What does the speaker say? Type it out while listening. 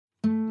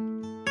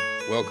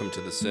Welcome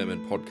to the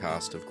sermon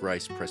podcast of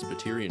Grace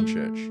Presbyterian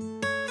Church.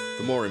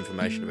 For more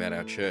information about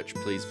our church,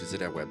 please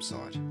visit our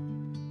website,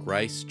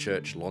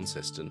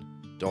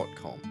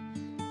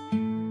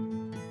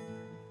 gracechurchlaunceston.com.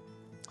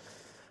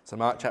 So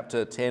Mark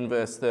chapter 10,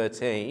 verse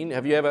 13.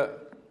 Have you ever,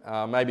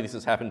 maybe this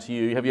has happened to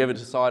you, have you ever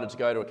decided to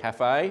go to a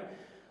cafe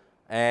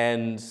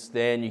and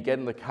then you get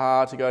in the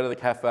car to go to the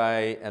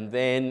cafe and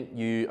then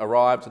you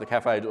arrive to the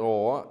cafe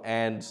door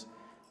and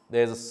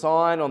there's a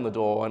sign on the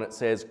door and it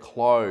says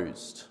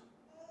closed?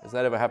 Has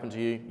that ever happened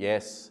to you?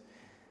 Yes.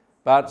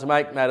 But to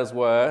make matters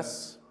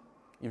worse,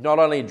 you've not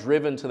only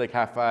driven to the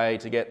cafe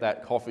to get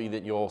that coffee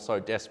that you're so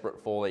desperate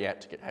for that you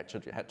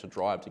had to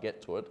drive to get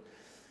to it,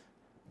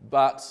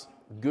 but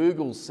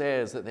Google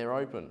says that they're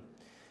open.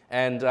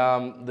 And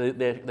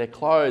they're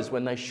closed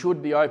when they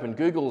should be open.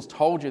 Google's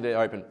told you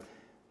they're open.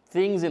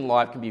 Things in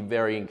life can be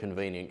very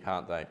inconvenient,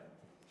 can't they?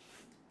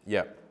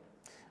 Yeah.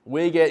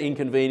 We get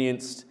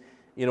inconvenienced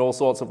in all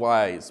sorts of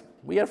ways.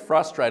 We get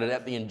frustrated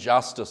at the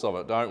injustice of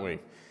it, don't we?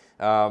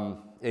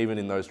 Even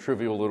in those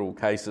trivial little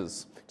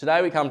cases.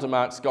 Today we come to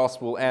Mark's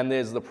Gospel, and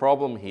there's the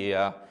problem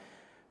here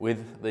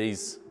with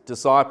these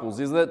disciples,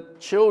 is that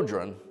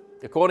children,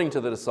 according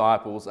to the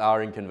disciples,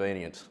 are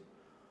inconvenient.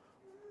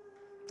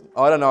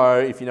 I don't know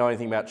if you know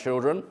anything about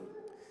children.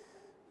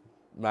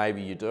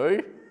 Maybe you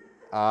do.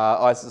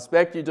 I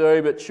suspect you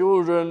do, but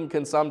children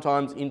can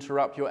sometimes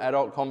interrupt your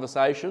adult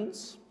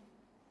conversations.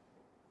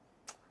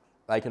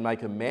 They can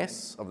make a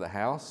mess of the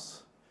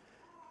house.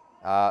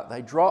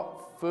 They drop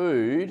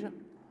food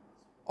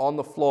on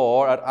the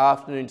floor at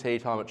afternoon tea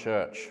time at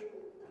church.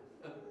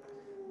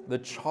 The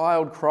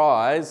child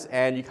cries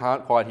and you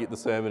can't quite hear the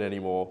sermon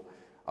anymore.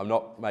 I'm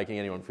not making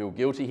anyone feel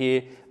guilty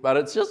here, but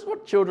it's just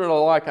what children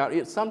are like.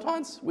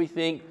 Sometimes we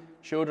think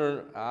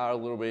children are a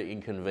little bit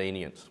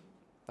inconvenient.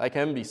 They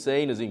can be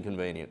seen as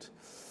inconvenient.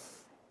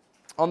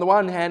 On the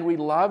one hand, we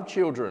love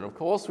children, of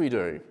course we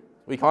do.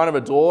 We kind of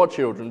adore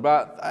children,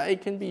 but they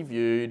can be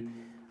viewed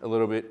a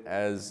little bit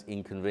as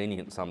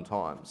inconvenient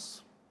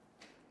sometimes.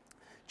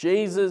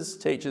 Jesus'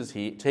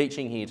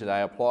 teaching here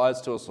today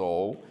applies to us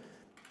all.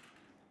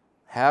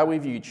 How we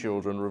view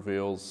children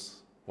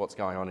reveals what's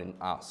going on in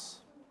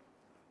us.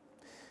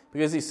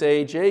 Because you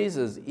see,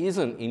 Jesus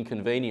isn't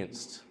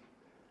inconvenienced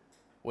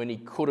when he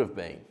could have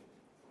been.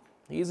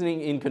 He isn't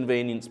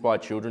inconvenienced by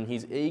children.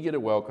 He's eager to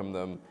welcome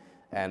them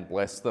and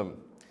bless them.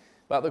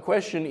 But the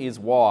question is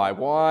why?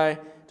 Why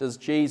does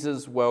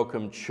Jesus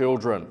welcome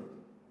children?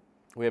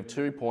 We have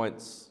 2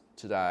 points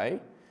today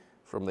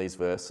from these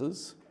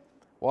verses.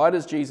 Why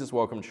does Jesus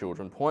welcome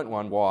children? Point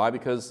 1, why?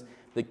 Because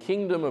the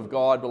kingdom of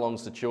God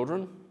belongs to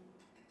children.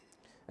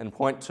 And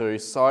point 2,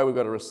 so we've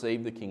got to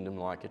receive the kingdom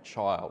like a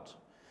child.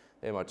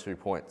 They're my 2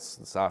 points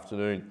this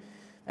afternoon.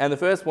 And the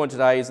first point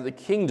today is that the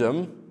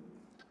kingdom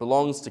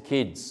belongs to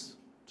kids,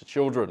 to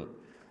children.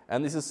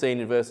 And this is seen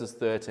in verses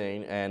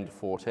 13 and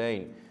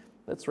 14.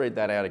 Let's read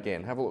that out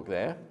again. Have a look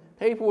there.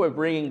 People were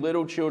bringing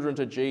little children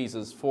to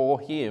Jesus for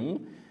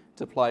him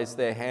to place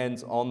their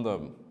hands on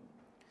them.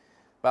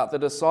 But the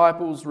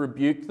disciples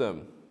rebuked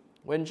them.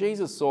 When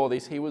Jesus saw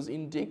this, he was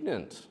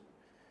indignant.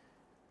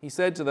 He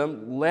said to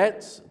them,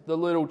 "Let the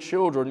little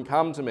children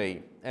come to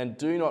me, and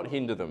do not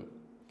hinder them,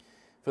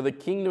 for the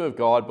kingdom of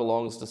God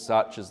belongs to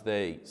such as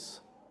these."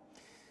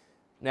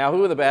 Now,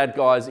 who are the bad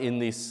guys in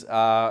this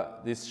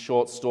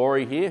short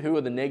story here? Who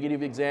are the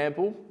negative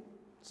example?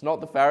 It's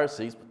not the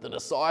Pharisees, but the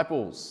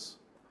disciples.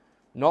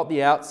 Not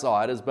the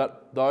outsiders,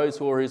 but those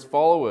who are his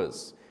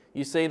followers.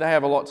 You see, they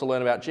have a lot to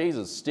learn about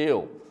Jesus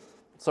still.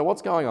 So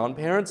what's going on?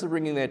 Parents are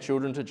bringing their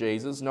children to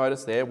Jesus.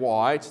 Notice there,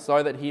 why?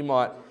 So that he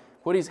might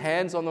put his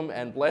hands on them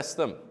and bless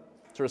them,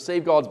 to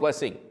receive God's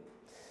blessing.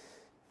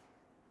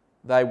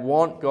 They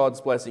want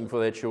God's blessing for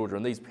their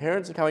children. These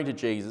parents are coming to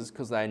Jesus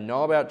because they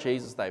know about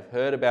Jesus, they've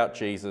heard about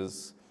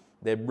Jesus.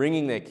 They're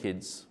bringing their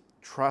kids,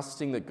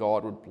 trusting that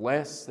God would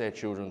bless their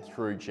children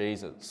through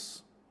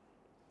Jesus.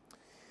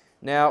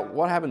 Now,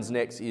 what happens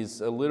next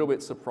is a little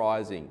bit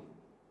surprising.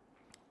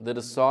 The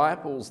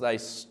disciples, they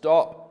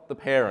stop the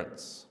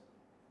parents.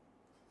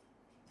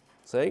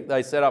 See,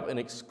 they set up an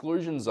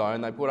exclusion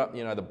zone. They put up,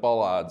 the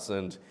bollards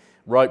and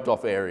roped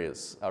off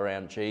areas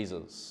around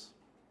Jesus.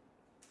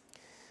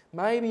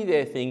 Maybe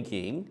they're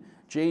thinking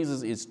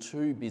Jesus is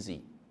too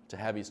busy to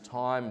have his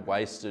time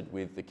wasted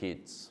with the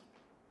kids.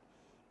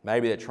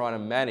 Maybe they're trying to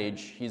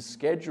manage his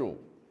schedule,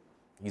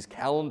 his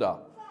calendar.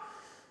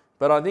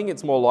 But I think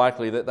it's more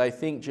likely that they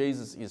think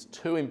Jesus is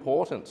too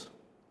important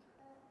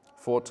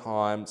for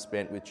time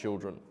spent with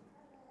children.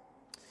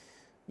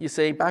 You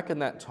see, back in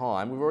that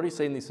time, we've already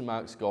seen this in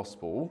Mark's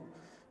Gospel,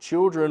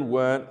 children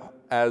weren't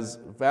as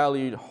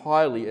valued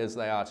highly as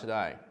they are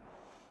today.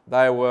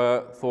 They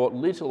were thought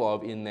little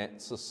of in that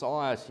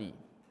society.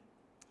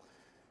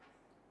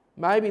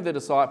 Maybe the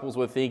disciples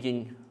were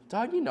thinking,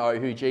 don't you know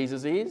who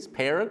Jesus is,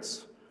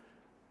 parents?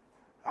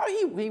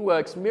 Oh, he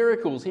works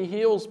miracles, he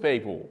heals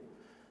people.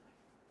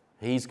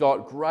 He's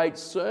got great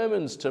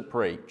sermons to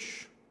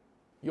preach.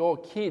 Your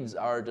kids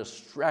are a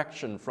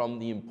distraction from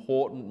the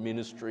important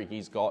ministry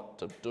he's got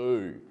to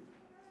do.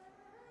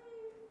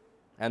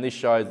 And this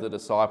shows the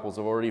disciples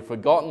have already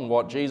forgotten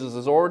what Jesus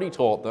has already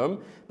taught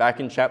them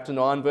back in chapter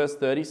 9, verse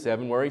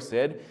 37, where he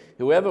said,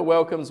 "Whoever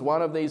welcomes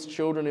one of these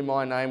children in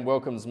my name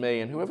welcomes me,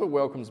 and whoever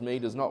welcomes me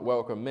does not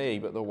welcome me,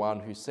 but the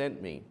one who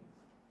sent me."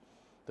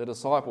 The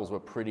disciples were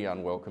pretty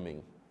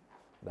unwelcoming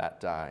that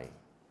day.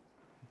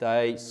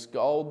 They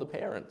scold the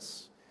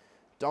parents.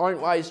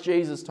 "Don't waste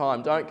Jesus'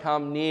 time. Don't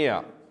come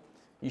near.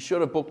 You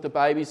should have booked a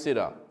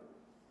babysitter."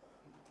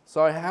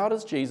 So how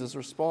does Jesus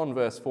respond?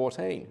 Verse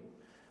 14.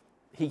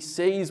 He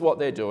sees what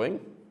they're doing,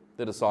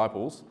 the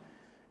disciples,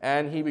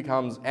 and he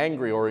becomes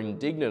angry or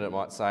indignant, it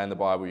might say in the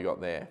Bible you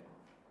got there.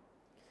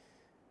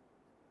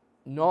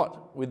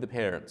 Not with the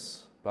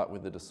parents, but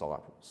with the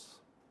disciples.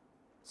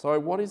 So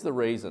what is the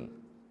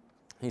reason?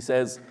 He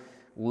says,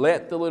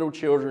 "Let the little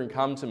children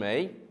come to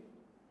me,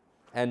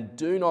 and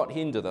do not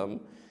hinder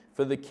them,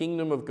 for the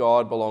kingdom of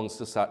God belongs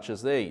to such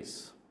as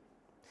these."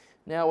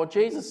 Now, what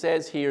Jesus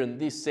says here in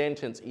this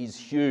sentence is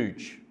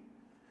huge.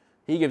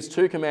 He gives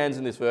two commands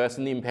in this verse.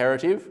 In the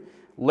imperative,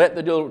 let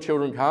the little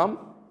children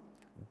come,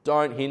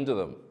 don't hinder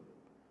them.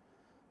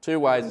 Two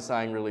ways of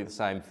saying really the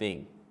same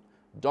thing.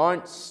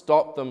 Don't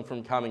stop them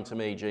from coming to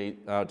me,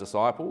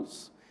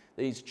 disciples.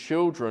 These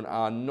children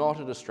are not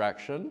a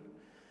distraction.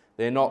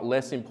 They're not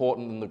less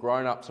important than the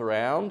grown-ups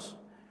around.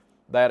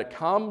 They are to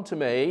come to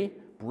me,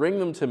 bring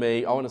them to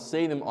me. I want to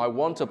see them. I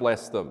want to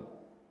bless them.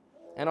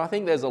 And I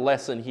think there's a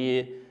lesson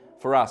here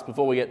for us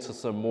before we get to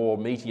some more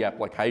meaty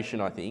application,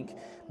 I think.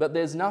 But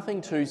there's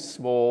nothing too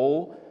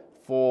small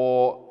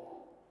for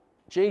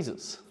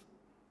Jesus,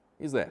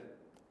 is there?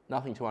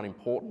 Nothing too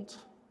unimportant.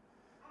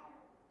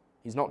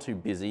 He's not too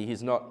busy.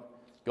 He's not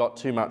got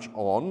too much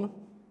on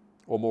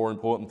or more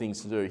important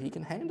things to do. He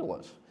can handle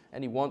it.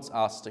 And he wants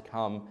us to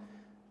come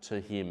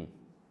to him.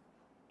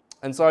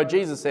 And so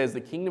Jesus says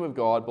the kingdom of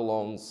God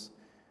belongs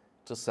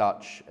to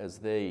such as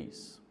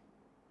these.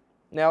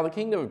 Now, the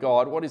kingdom of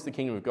God, what is the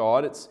kingdom of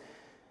God?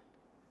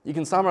 You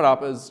can sum it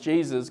up as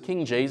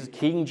King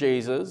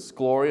Jesus'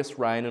 glorious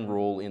reign and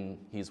rule in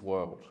his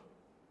world.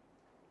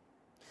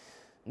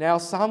 Now,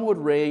 some would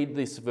read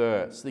this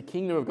verse, the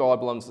kingdom of God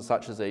belongs to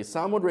such as these.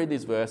 Some would read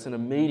this verse and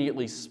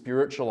immediately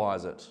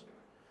spiritualize it.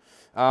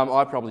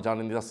 I've probably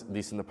done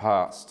this in the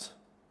past.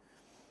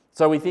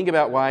 So we think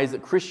about ways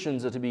that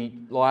Christians are to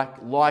be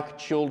like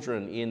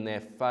children in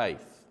their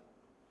faith.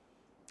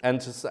 And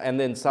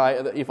then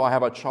say that if I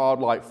have a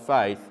childlike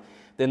faith,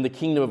 then the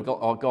kingdom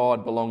of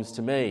God belongs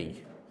to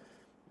me.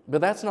 But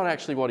that's not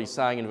actually what he's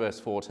saying in verse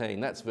 14.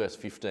 That's verse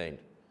 15.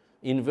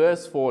 In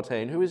verse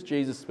 14, who is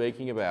Jesus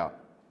speaking about?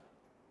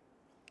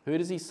 Who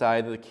does he say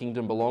that the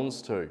kingdom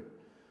belongs to?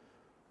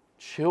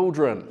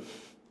 Children.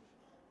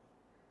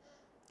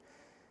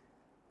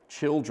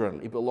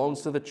 Children. It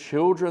belongs to the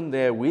children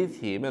there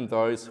with him and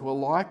those who are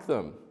like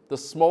them. The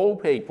small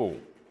people.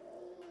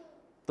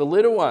 The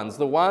little ones.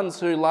 The ones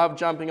who love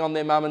jumping on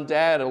their mum and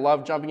dad or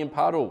love jumping in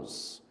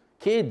puddles.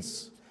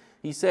 Kids.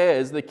 He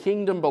says the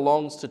kingdom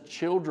belongs to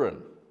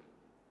children.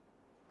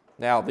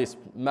 Now, this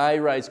may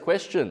raise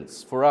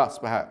questions for us,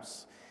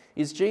 perhaps.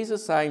 Is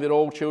Jesus saying that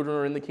all children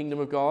are in the kingdom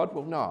of God?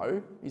 Well,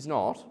 no, he's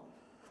not.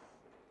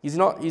 He's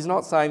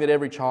not saying that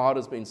every child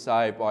has been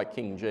saved by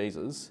King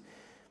Jesus.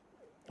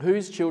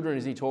 Whose children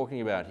is he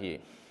talking about here?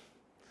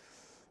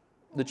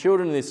 The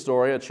children in this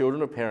story are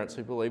children of parents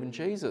who believe in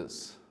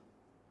Jesus.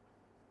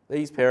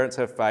 These parents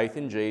have faith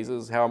in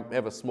Jesus,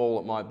 however small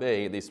it might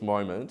be at this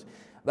moment.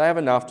 They have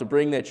enough to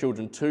bring their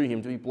children to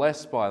him, to be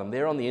blessed by them.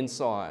 They're on the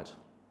inside.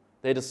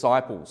 They're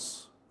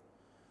disciples.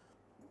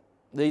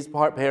 These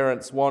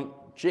parents want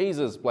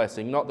Jesus'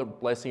 blessing, not the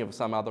blessing of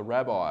some other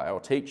rabbi or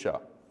teacher.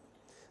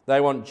 They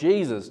want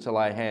Jesus to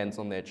lay hands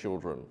on their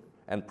children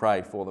and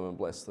pray for them and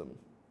bless them.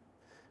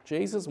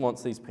 Jesus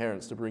wants these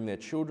parents to bring their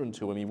children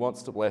to him. He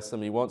wants to bless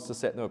them. He wants to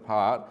set them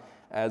apart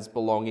as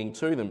belonging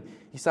to them.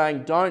 He's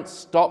saying, don't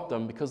stop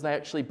them because they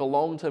actually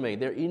belong to me.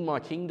 They're in my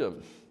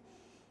kingdom.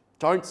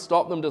 Don't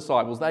stop them,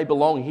 disciples. They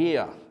belong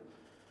here.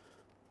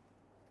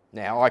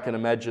 Now, I can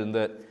imagine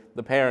that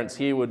the parents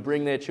here would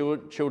bring their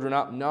children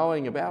up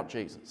knowing about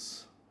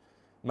Jesus.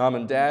 Mum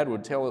and Dad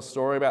would tell a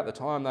story about the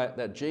time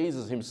that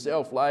Jesus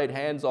himself laid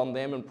hands on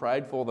them and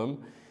prayed for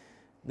them.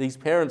 These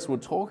parents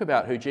would talk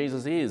about who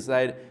Jesus is.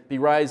 They'd be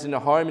raised in a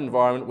home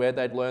environment where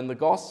they'd learn the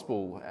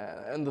gospel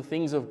and the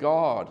things of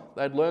God.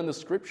 They'd learn the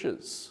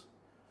scriptures.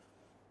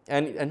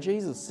 And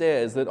Jesus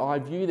says that I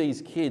view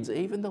these kids,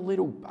 even the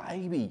little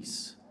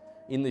babies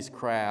in this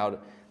crowd,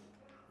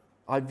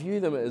 I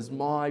view them as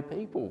my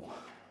people,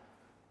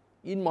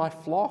 in my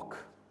flock.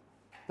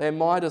 They're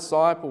my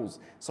disciples.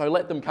 So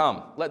let them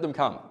come. Let them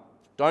come.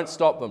 Don't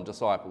stop them,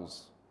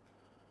 disciples.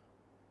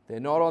 They're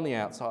not on the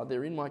outside.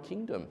 They're in my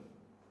kingdom.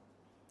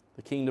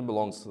 The kingdom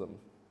belongs to them.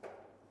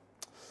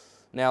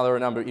 Now, there are a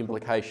number of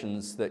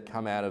implications that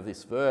come out of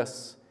this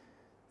verse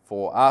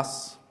for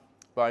us,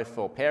 both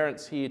for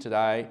parents here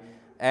today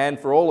and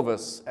for all of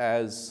us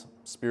as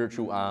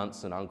spiritual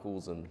aunts and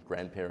uncles and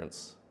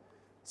grandparents,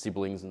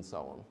 siblings and so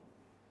on.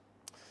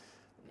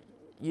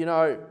 You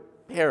know,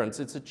 parents,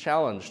 it's a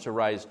challenge to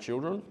raise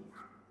children.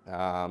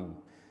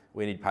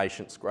 We need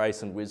patience,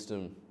 grace and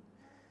wisdom.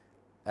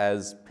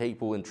 as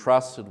people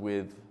entrusted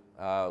with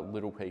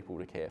little people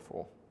to care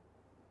for.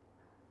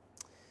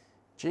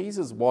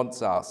 Jesus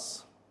wants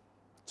us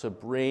to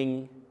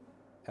bring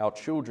our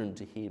children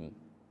to him.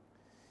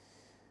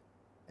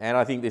 And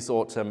I think this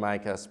ought to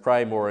make us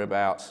pray more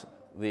about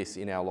this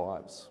in our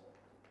lives.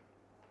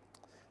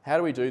 How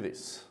do we do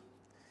this?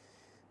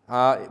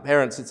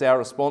 Parents, it's our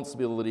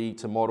responsibility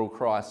to model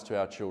Christ to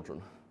our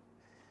children,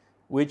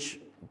 which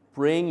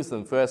brings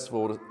them, first of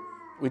all,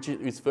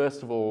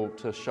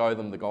 to show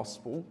them the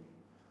gospel,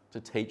 to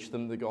teach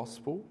them the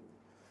gospel,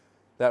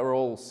 that we're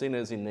all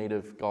sinners in need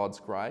of God's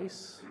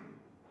grace.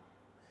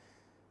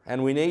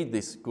 And we need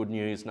this good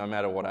news no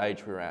matter what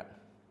age we're at.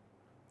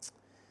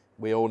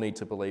 We all need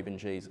to believe in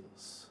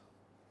Jesus.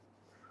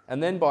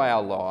 And then by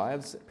our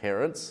lives,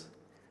 parents,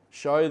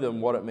 show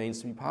them what it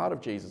means to be part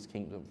of Jesus'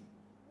 kingdom.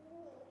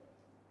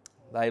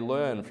 They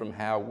learn from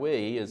how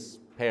we, as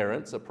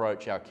parents,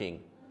 approach our King.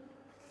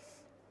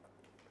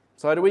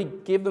 So do we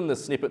give them the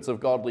snippets of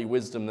godly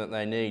wisdom that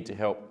they need to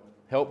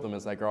help them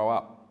as they grow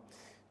up?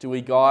 Do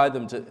we guide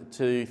them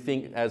to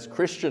think as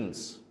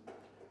Christians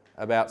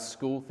about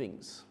school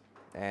things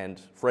and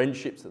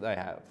friendships that they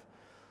have,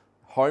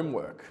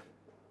 homework,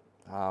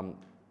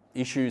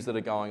 issues that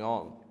are going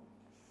on?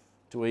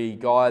 Do we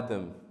guide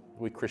them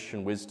with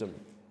Christian wisdom?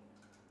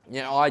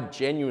 I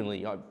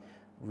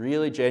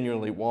really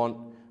genuinely want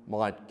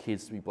my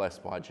kids to be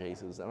blessed by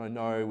Jesus, and I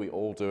know we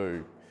all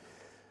do.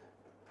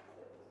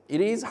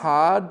 It is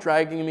hard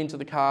dragging them into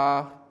the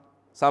car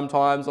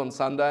sometimes on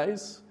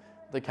Sundays,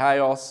 the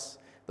chaos,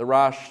 the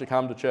rush to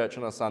come to church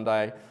on a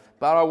Sunday,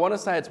 but I want to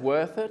say it's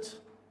worth it.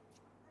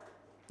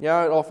 It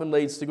often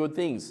leads to good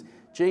things.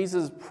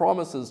 Jesus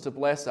promises to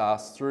bless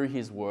us through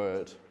his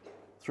word,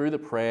 through the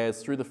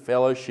prayers, through the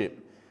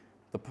fellowship,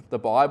 the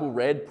Bible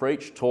read,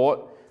 preached,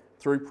 taught,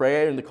 through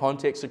prayer in the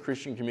context of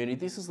Christian community.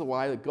 This is the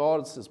way that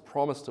God has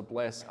promised to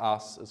bless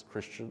us as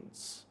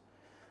Christians.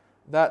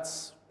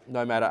 That's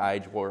no matter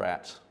age we're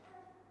at,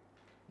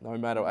 no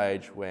matter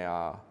age we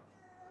are.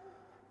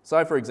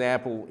 So, for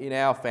example, in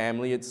our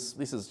family,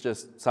 this is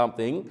just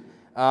something.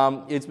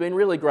 It's been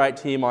really great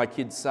to hear my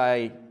kids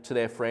say to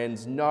their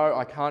friends, "No,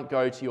 I can't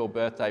go to your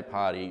birthday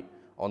party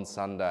on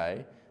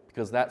Sunday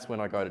because that's when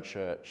I go to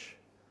church."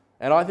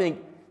 And I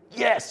think,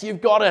 yes,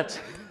 you've got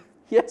it.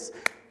 Yes,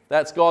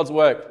 that's God's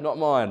work, not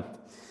mine.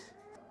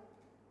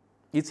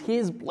 It's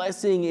his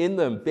blessing in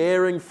them,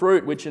 bearing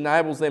fruit, which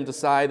enables them to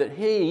say that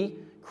he,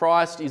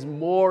 Christ, is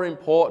more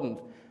important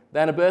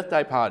than a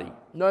birthday party,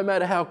 no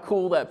matter how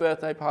cool that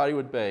birthday party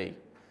would be.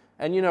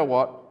 And you know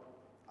what?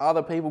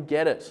 Other people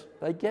get it.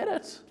 They get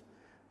it.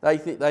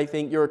 They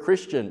think you're a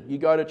Christian. You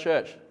go to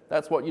church.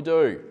 That's what you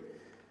do.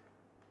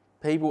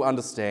 People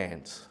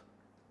understand.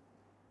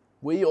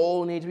 We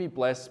all need to be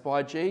blessed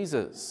by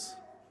Jesus.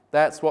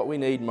 That's what we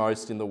need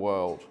most in the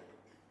world.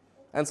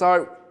 And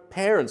so,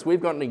 parents, we've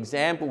got an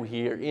example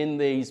here in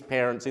these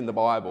parents in the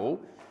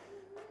Bible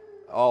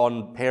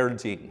on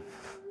parenting,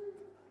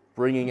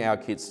 bringing our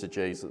kids to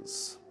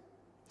Jesus.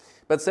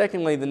 But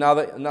secondly,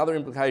 another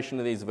implication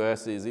of these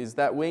verses is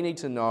that we need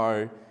to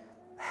know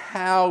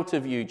how to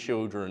view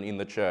children in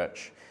the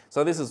church.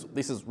 So this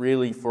is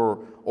really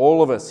for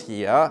all of us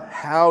here.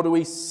 How do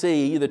we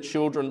see the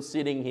children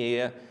sitting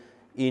here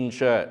in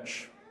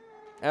church?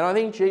 And I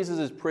think Jesus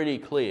is pretty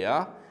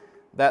clear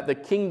that the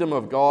kingdom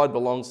of God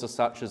belongs to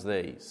such as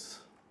these.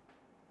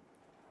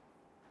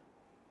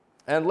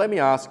 And let me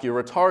ask you a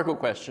rhetorical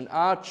question.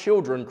 Are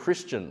children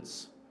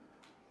Christians?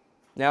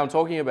 Now I'm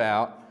talking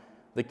about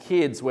the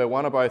kids where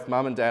one or both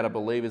mum and dad are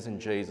believers in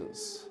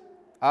Jesus.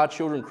 Are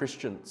children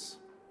Christians?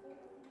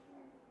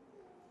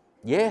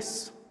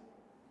 Yes,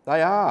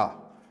 they are.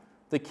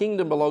 The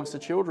kingdom belongs to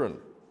children.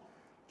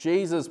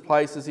 Jesus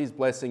places his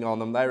blessing on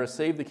them. They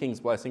receive the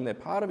king's blessing. They're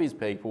part of his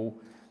people.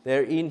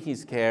 They're in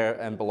his care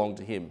and belong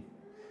to him.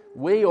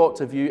 We ought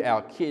to view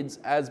our kids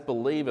as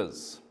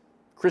believers,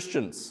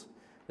 Christians.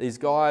 These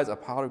guys are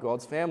part of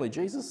God's family.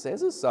 Jesus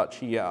says as such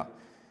here.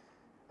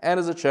 And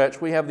as a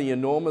church, we have the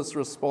enormous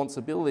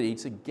responsibility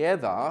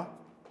together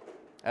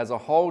as a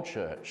whole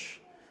church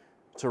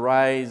to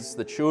raise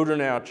the children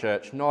in our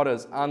church not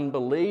as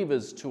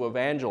unbelievers to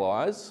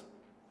evangelize,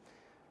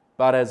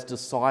 but as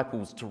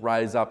disciples to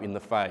raise up in the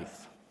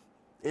faith.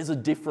 There's a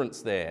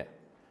difference there.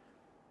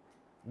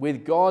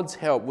 With God's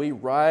help, we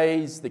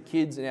raise the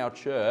kids in our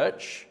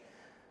church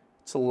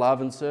to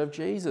love and serve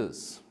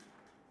Jesus.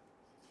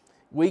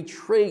 We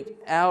treat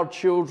our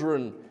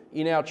children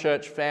in our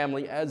church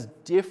family as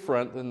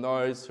different than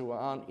those who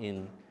aren't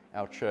in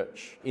our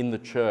church, in the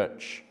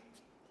church.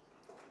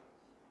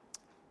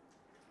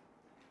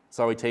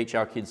 So we teach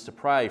our kids to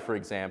pray, for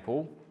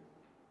example,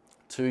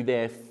 to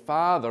their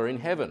Father in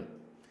heaven.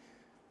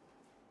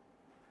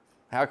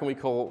 How can we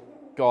call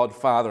God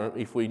Father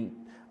if we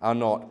are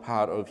not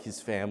part of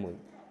his family?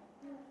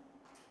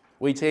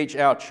 We teach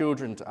our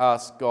children to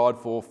ask God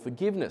for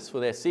forgiveness for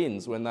their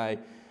sins when they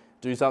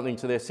do something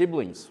to their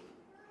siblings.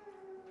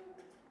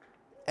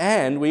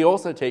 And we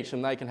also teach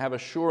them they can have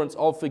assurance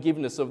of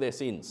forgiveness of their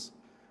sins.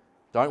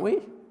 Don't we?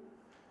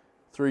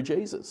 Through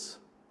Jesus.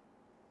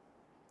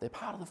 They're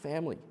part of the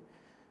family.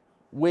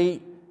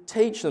 We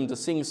teach them to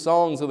sing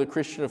songs of the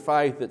Christian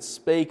faith that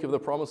speak of the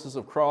promises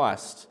of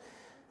Christ.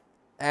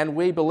 And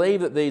we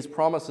believe that these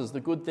promises, the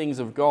good things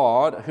of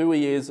God, who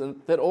He is,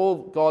 and that all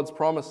God's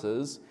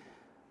promises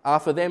are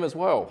for them as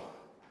well.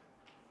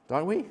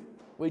 Don't we?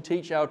 We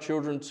teach our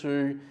children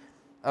to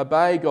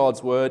obey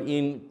God's word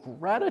in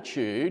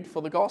gratitude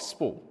for the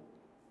gospel,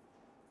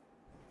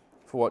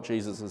 for what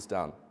Jesus has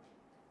done.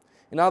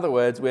 In other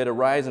words, we're to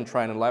raise and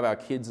train and love our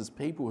kids as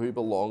people who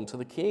belong to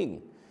the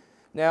King.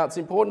 Now, it's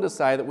important to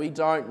say that we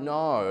don't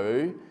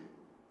know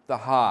the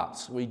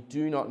heart. We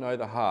do not know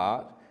the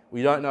heart.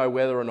 We don't know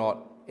whether or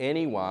not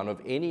anyone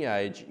of any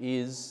age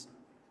is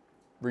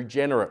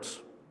regenerate,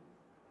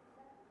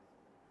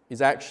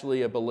 is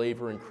actually a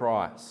believer in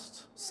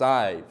Christ,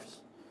 saved.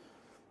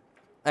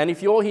 And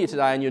if you're here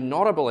today and you're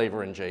not a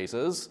believer in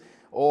Jesus,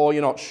 or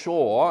you're not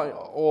sure,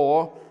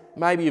 or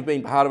maybe you've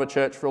been part of a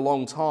church for a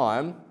long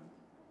time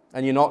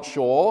and you're not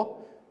sure,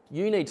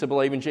 you need to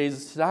believe in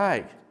Jesus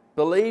today.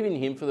 Believe in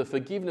Him for the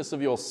forgiveness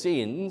of your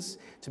sins,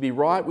 to be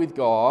right with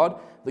God,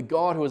 the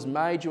God who has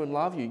made you and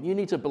loved you. You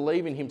need to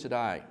believe in Him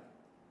today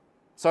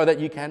so that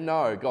you can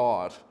know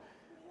God.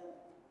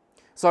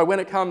 So when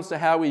it comes to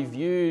how we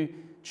view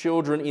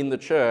children in the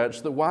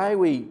church, the way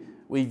we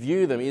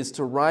view them is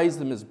to raise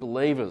them as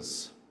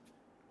believers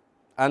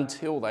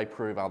until they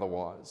prove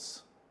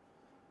otherwise.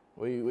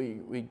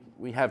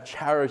 We have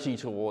charity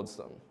towards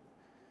them.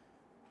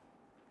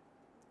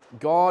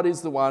 God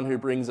is the one who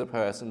brings a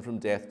person from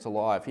death to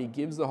life. He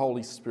gives the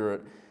Holy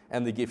Spirit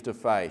and the gift of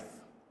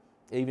faith,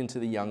 even to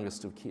the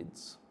youngest of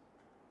kids.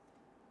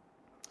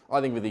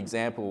 I think with the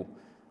example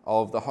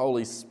of the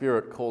Holy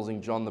Spirit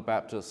causing John the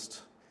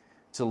Baptist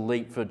to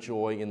leap for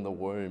joy in the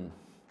womb.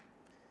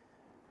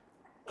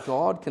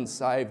 God can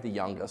save the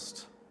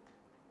youngest,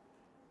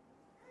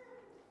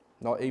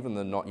 not even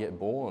the not yet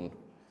born.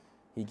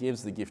 He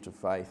gives the gift of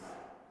faith.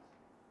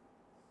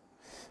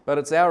 But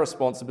it's our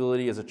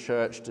responsibility as a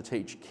church to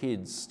teach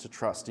kids to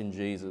trust in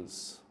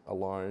Jesus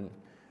alone,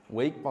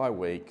 week by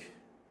week.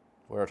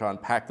 We're to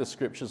unpack the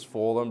scriptures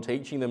for them,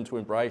 teaching them to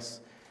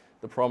embrace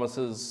the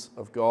promises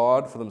of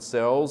God for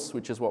themselves,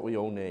 which is what we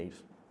all need.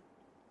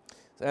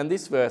 And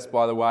this verse,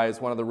 by the way,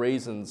 is one of the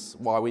reasons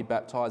why we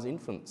baptise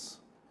infants.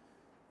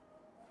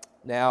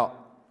 Now,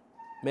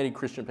 many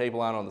Christian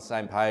people aren't on the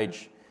same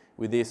page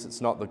with this.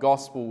 It's not the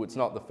gospel, it's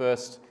not the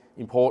first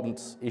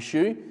important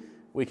issue.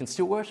 We can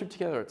still worship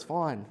together, it's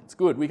fine, it's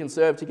good, we can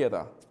serve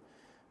together.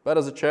 But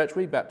as a church,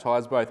 we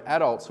baptise both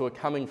adults who are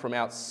coming from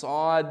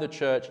outside the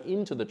church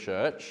into the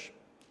church,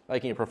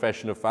 making a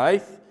profession of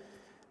faith,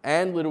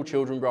 and little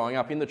children growing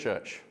up in the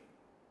church.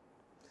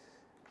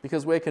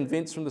 Because we're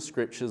convinced from the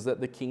scriptures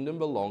that the kingdom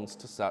belongs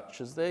to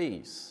such as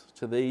these,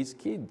 to these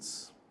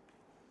kids.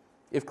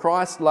 If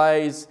Christ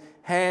lays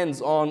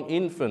hands on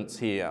infants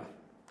here,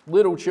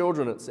 little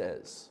children it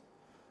says,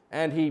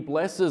 and He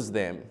blesses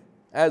them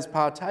as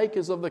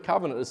partakers of the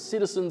covenant, as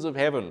citizens of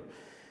heaven,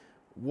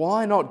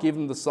 why not give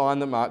them the sign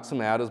that marks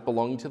them out as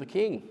belonging to the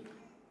King?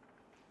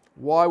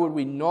 Why would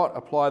we not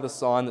apply the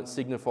sign that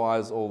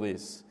signifies all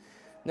this?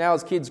 Now,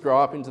 as kids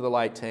grow up into the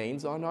late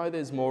teens, I know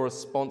there's more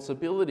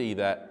responsibility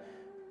that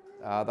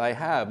they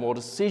have, more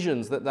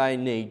decisions that they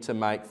need to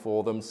make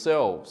for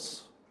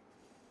themselves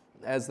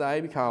as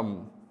they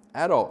become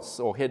adults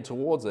or head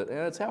towards it. And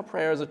it's our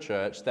prayer as a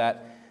church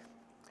that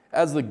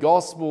as the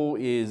gospel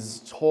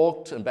is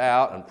talked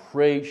about and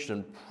preached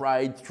and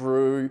prayed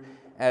through,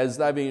 as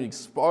they've been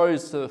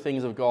exposed to the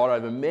things of God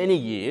over many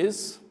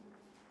years,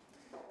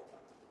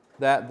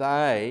 that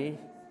they,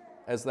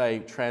 as they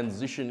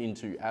transition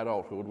into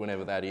adulthood,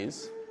 whenever that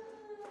is,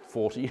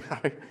 40,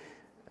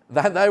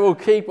 that they will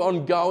keep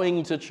on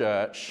going to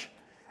church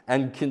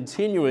and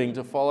continuing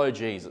to follow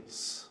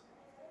Jesus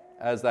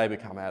as they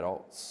become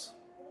adults.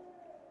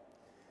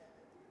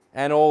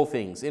 And in all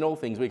things,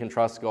 we can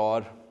trust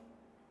God.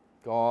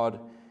 God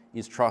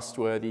is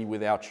trustworthy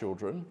with our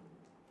children.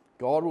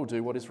 God will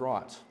do what is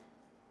right.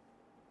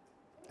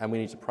 And we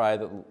need to pray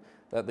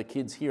that the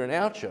kids here in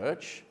our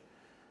church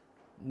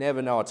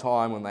never know a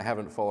time when they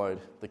haven't followed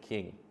the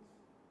King.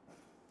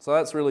 So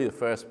that's really the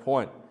first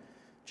point.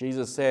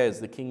 Jesus says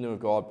the kingdom of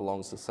God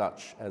belongs to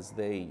such as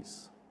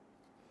these.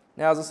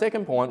 Now, as a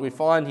second point, we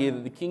find here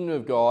that the kingdom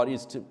of God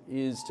is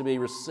to be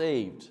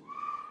received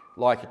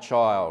like a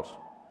child.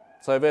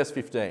 So verse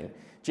 15.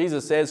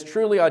 Jesus says,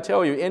 "Truly I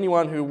tell you,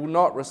 anyone who will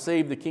not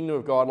receive the kingdom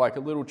of God like a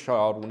little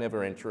child will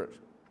never enter it."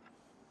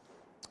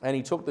 And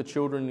He took the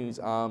children in His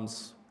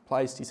arms,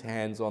 placed His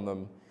hands on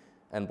them,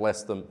 and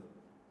blessed them.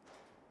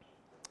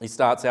 He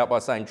starts out by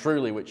saying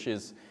truly, which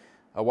is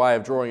a way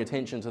of drawing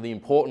attention to the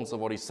importance of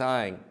what He's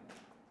saying.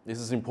 This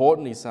is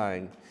important, He's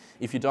saying.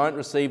 If you don't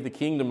receive the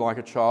kingdom like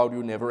a child,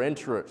 you'll never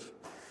enter it.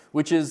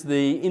 Which is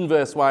the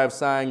inverse way of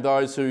saying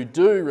those who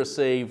do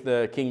receive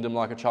the kingdom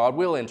like a child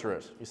will enter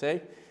it, you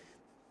see?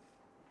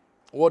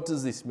 What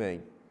does this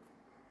mean?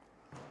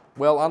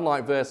 Well,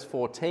 unlike verse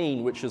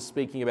 14, which is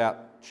speaking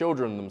about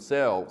children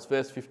themselves,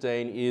 verse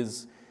 15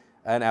 is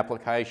an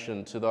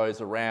application to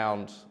those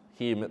around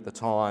Him at the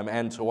time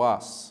and to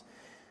us.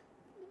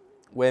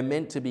 We're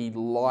meant to be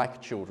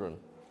like children.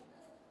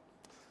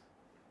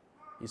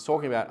 He's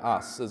talking about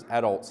us as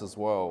adults as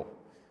well.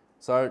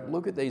 So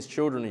look at these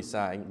children, he's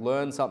saying,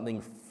 learn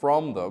something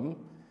from them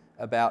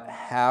about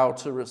how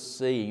to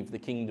receive the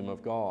kingdom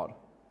of God.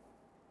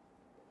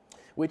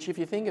 Which, if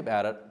you think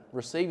about it,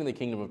 receiving the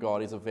kingdom of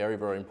God is a very,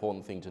 very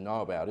important thing to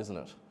know about, isn't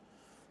it?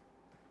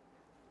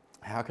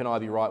 How can I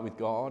be right with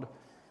God?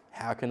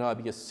 How can I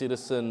be a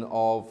citizen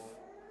of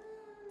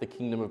the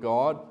kingdom of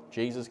God,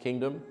 Jesus'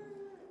 kingdom?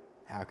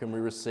 How can we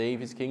receive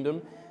his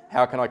kingdom?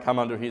 How can I come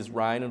under his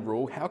reign and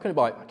rule? How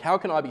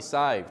can I be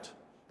saved?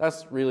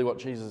 That's really what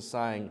Jesus is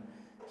saying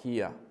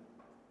here.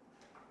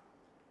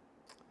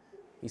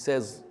 He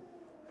says,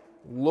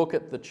 look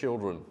at the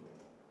children.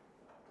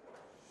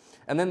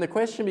 And then the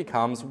question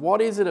becomes,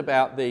 what is it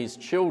about these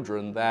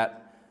children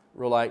that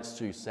relates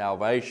to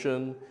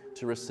salvation,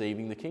 to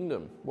receiving the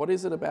kingdom? What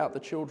is it about the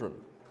children?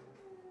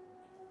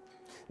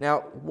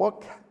 Now,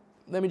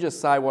 let me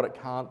just say what it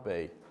can't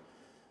be.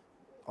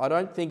 I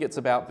don't think it's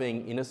about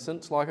being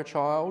innocent like a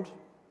child.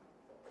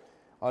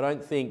 I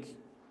don't think,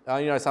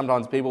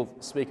 sometimes people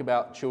speak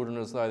about children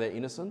as though they're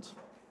innocent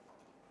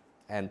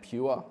and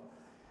pure.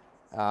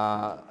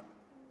 I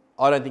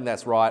don't think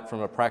that's right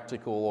from a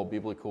practical or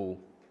biblical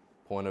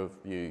point of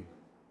view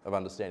of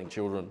understanding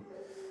children.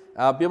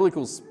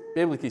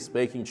 Biblically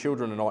speaking,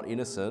 children are not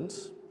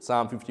innocent.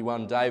 Psalm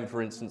 51, David,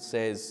 for instance,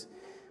 says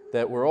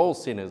that we're all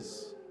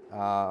sinners,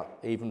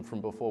 even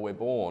from before we're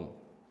born.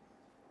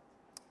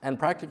 And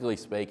practically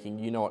speaking,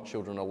 you know what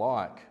children are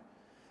like.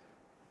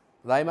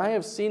 They may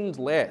have sinned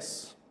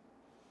less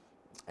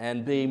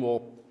and be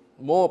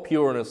more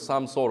pure in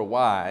some sort of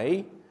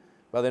way,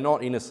 but they're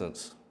not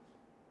innocent.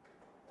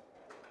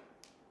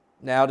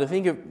 Now, to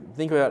think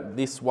about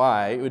this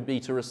way, it would be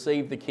to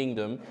receive the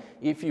kingdom.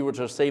 If you were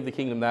to receive the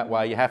kingdom that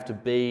way, you have to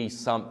be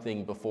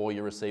something before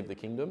you receive the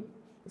kingdom.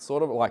 It's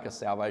sort of like a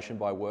salvation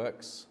by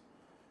works,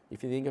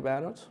 if you think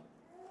about it.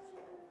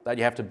 That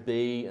you have to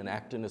be and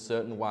act in a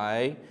certain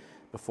way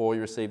before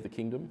you receive the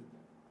kingdom.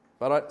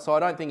 So I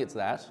don't think it's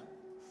that.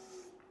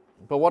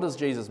 But what does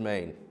Jesus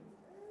mean?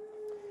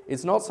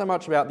 It's not so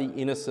much about the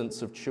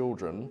innocence of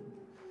children,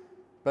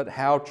 but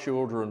how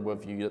children were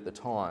viewed at the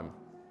time.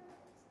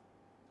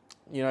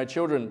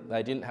 Children,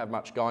 they didn't have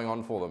much going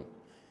on for them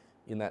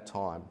in that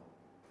time.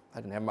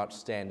 They didn't have much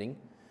standing.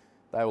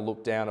 They were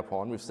looked down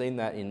upon. We've seen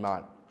that in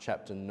Mark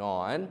chapter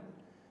 9,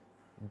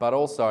 but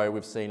also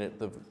we've seen it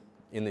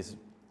in this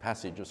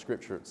passage of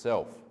Scripture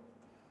itself.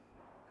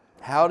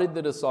 How did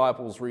the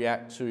disciples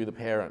react to the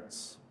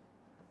parents?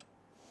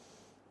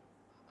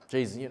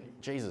 Jesus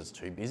is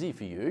too busy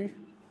for you.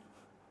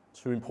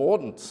 Too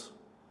important.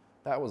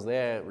 That was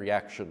their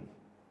reaction.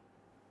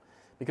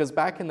 Because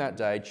back in that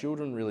day,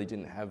 children really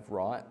didn't have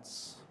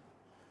rights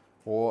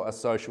or a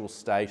social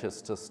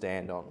status to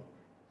stand on.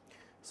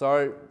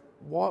 So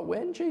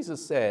when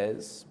Jesus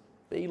says,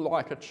 be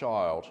like a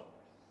child,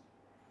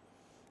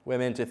 we're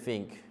meant to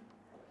think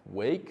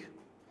weak,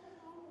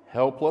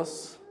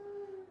 helpless,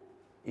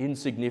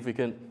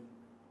 insignificant,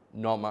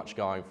 not much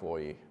going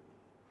for you.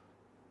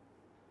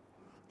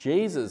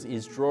 Jesus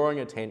is drawing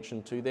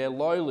attention to their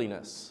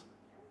lowliness.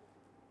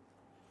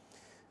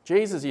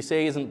 Jesus, you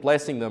see, isn't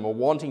blessing them or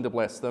wanting to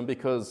bless them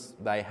because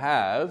they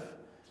have,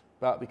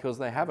 but because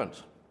they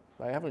haven't.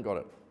 They haven't got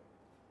it.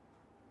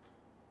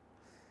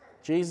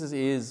 Jesus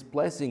is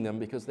blessing them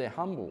because they're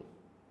humble.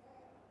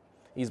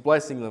 He's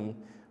blessing them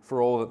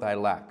for all that they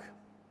lack.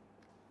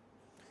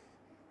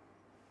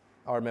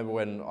 I remember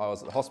when I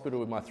was at the hospital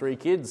with my 3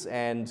 kids,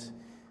 and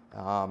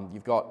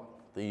you've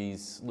got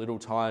these little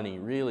tiny,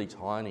 really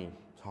tiny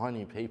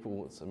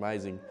people. It's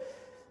amazing.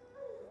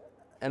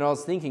 And I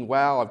was thinking,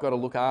 wow, I've got to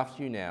look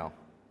after you now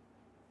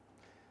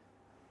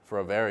for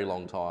a very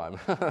long time.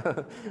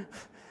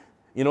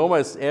 In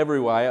almost every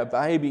way, a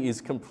baby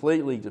is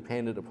completely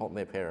dependent upon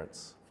their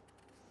parents.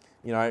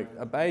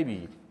 A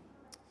baby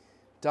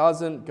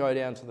doesn't go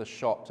down to the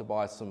shop to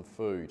buy some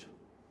food.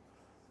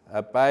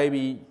 A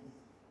baby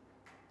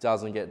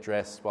doesn't get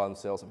dressed by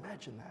themselves.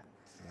 Imagine that.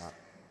 No.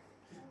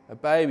 A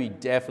baby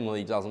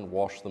definitely doesn't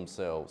wash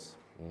themselves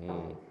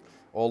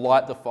or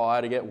light the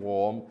fire to get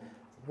warm.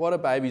 What do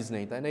babies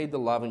need? They need the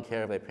love and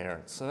care of their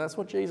parents. And that's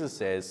what Jesus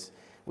says.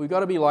 We've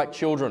got to be like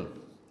children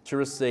to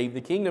receive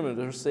the kingdom and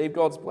to receive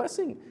God's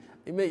blessing.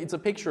 It's a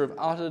picture of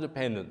utter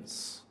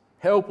dependence,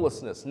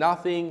 helplessness,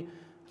 nothing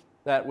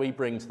that we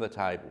bring to the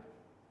table.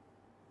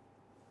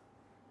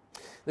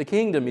 The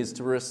kingdom is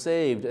to be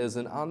received as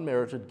an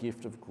unmerited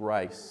gift of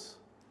grace.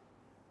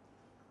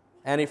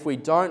 And if we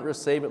don't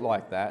receive it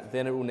like that,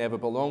 then it will never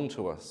belong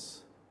to us.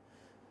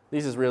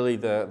 This is really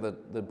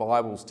the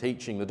Bible's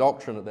teaching, the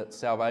doctrine that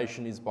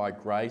salvation is by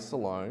grace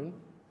alone,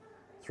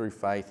 through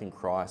faith in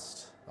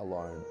Christ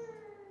alone.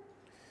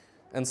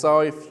 And so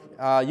if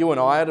you and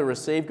I are to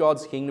receive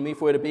God's kingdom,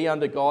 if we're to be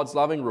under God's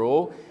loving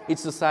rule,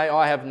 it's to say,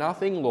 I have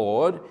nothing,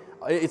 Lord.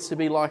 It's to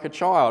be like a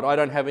child. I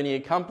don't have any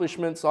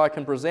accomplishments I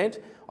can present.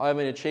 I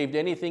haven't achieved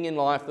anything in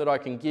life that I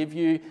can give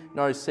you.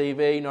 No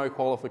CV, no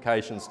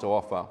qualifications to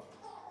offer.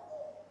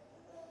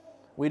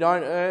 We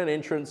don't earn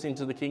entrance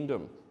into the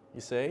kingdom,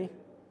 you see.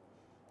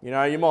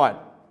 You might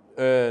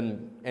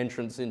earn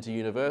entrance into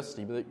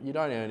university, but you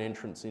don't earn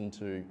entrance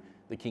into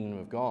the kingdom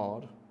of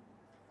God.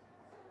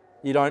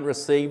 You don't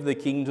receive the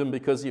kingdom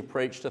because you've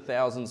preached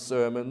 1,000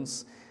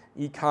 sermons.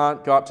 You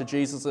can't go up to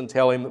Jesus and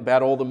tell him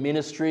about all the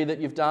ministry that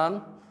you've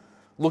done.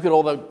 Look at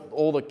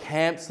all the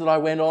camps that I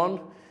went on,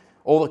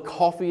 all the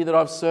coffee that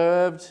I've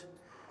served.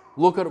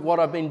 Look at what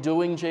I've been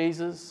doing,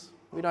 Jesus.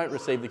 We don't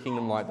receive the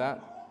kingdom like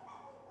that.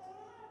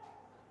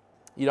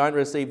 You don't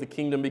receive the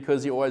kingdom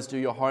because you always do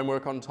your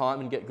homework on time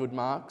and get good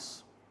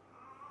marks.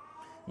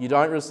 You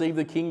don't receive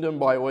the kingdom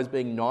by always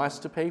being nice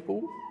to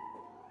people.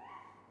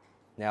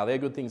 Now, they're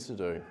good things to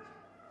do.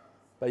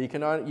 But you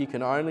can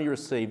only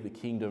receive the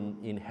kingdom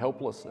in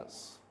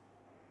helplessness,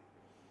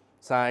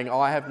 saying,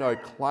 I have no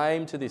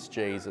claim to this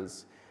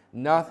Jesus.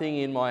 Nothing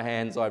in my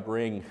hands I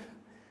bring.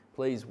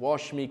 Please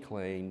wash me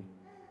clean.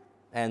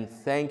 And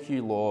thank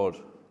you, Lord,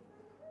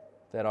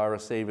 that I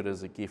receive it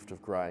as a gift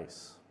of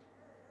grace.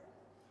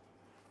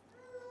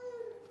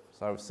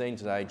 So we've seen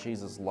today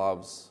Jesus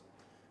loves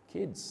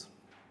kids.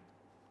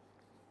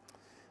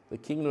 The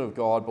kingdom of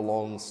God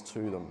belongs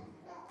to them.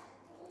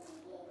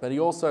 But he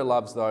also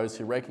loves those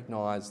who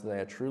recognise they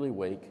are truly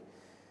weak,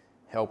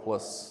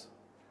 helpless,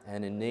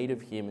 and in need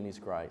of him and his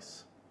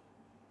grace.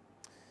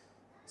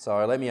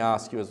 So let me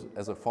ask you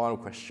as a final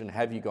question,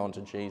 have you gone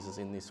to Jesus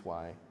in this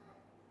way?